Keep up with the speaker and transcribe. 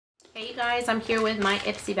Hey you guys, I'm here with my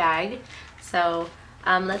Ipsy bag. So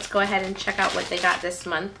let's go ahead and check out what they got this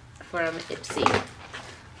month from Ipsy.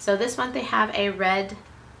 So this month they have a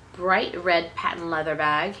bright red patent leather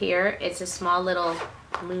bag here. It's a small little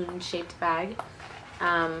moon shaped bag.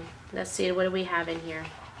 Let's see, what do we have in here?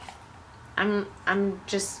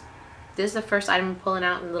 This is the first item I'm pulling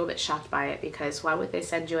out. I'm a little bit shocked by it because why would they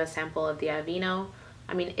send you a sample of the Aveeno?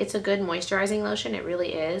 I mean, it's a good moisturizing lotion, it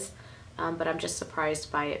really is. But I'm just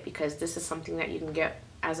surprised by it because this is something that you can get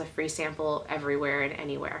as a free sample everywhere and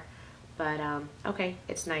anywhere. But okay,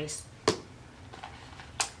 it's nice.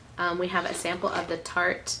 We have a sample of the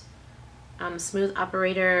Tarte Smooth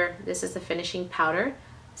Operator. This is the finishing powder,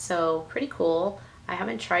 so pretty cool. I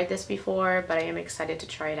haven't tried this before, but I am excited to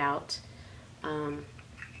try it out.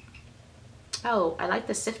 Oh, I like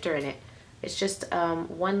the sifter in it. It's just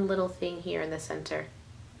one little thing here in the center.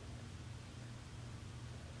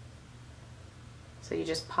 So you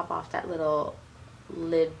just pop off that little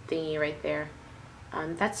lid thingy right there.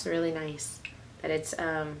 That's really nice. That it's,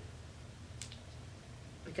 I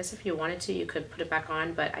guess if you wanted to, you could put it back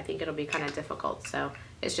on, but I think it'll be kind of difficult. So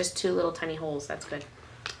it's just two little tiny holes. That's good.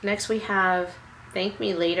 Next we have Thank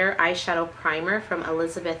Me Later eyeshadow primer from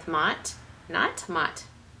Elizabeth Mott. Mott.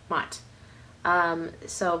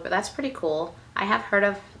 So that's pretty cool. I have heard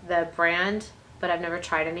of the brand, but I've never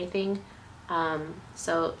tried anything.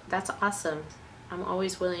 So that's awesome. I'm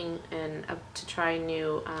always willing to try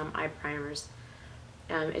new eye primers.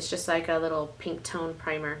 It's just like a little pink tone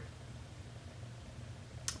primer.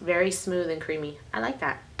 Very smooth and creamy. I like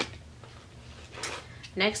that.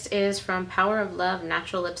 Next is from Power of Love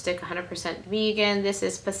Natural Lipstick, 100% vegan. This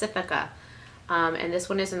is Pacifica. And this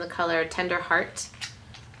one is in the color Tender Heart.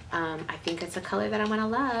 I think it's a color that I'm gonna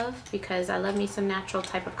love because I love me some natural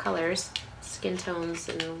type of colors, skin tones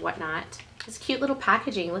and whatnot. It's cute little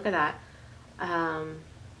packaging, look at that.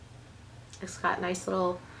 It's got nice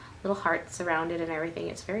little hearts around it and everything.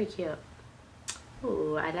 It's very cute.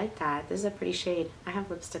 Ooh, I like that. This is a pretty shade. I have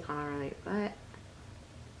lipstick on already, but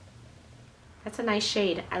that's a nice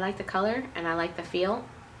shade. I like the color and I like the feel.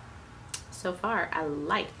 So far, I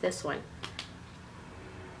like this one.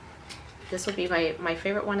 This will be my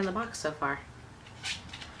favorite one in the box so far.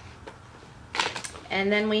 And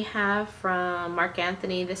then we have from Marc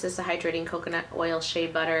Anthony, this is the Hydrating Coconut Oil Shea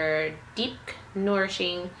Butter Deep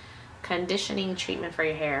Nourishing Conditioning Treatment for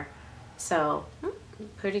your hair. So,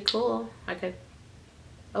 pretty cool.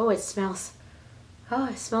 Oh, it smells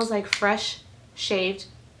like fresh shaved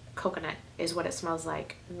coconut is what it smells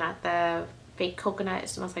like. Not the fake coconut, it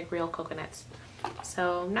smells like real coconuts.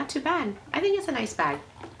 So, not too bad. I think it's a nice bag.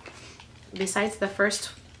 Besides the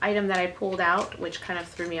first item that I pulled out, which kind of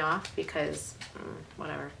threw me off because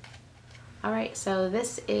whatever. Alright, so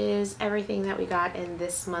this is everything that we got in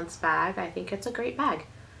this month's bag. I think it's a great bag.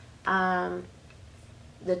 The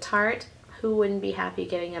Tarte, who wouldn't be happy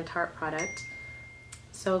getting a Tarte product?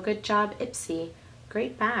 So good job, Ipsy.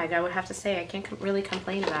 Great bag, I would have to say. I can't really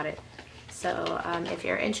complain about it. So if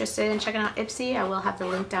you're interested in checking out Ipsy, I will have the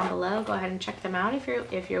link down below. Go ahead and check them out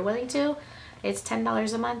if you're willing to. It's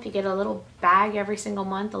 $10 a month. You get a little bag every single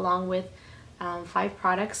month along with 5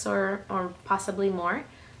 products or possibly more.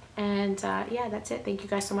 And yeah, that's it. Thank you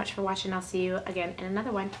guys so much for watching. I'll see you again in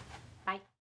another one.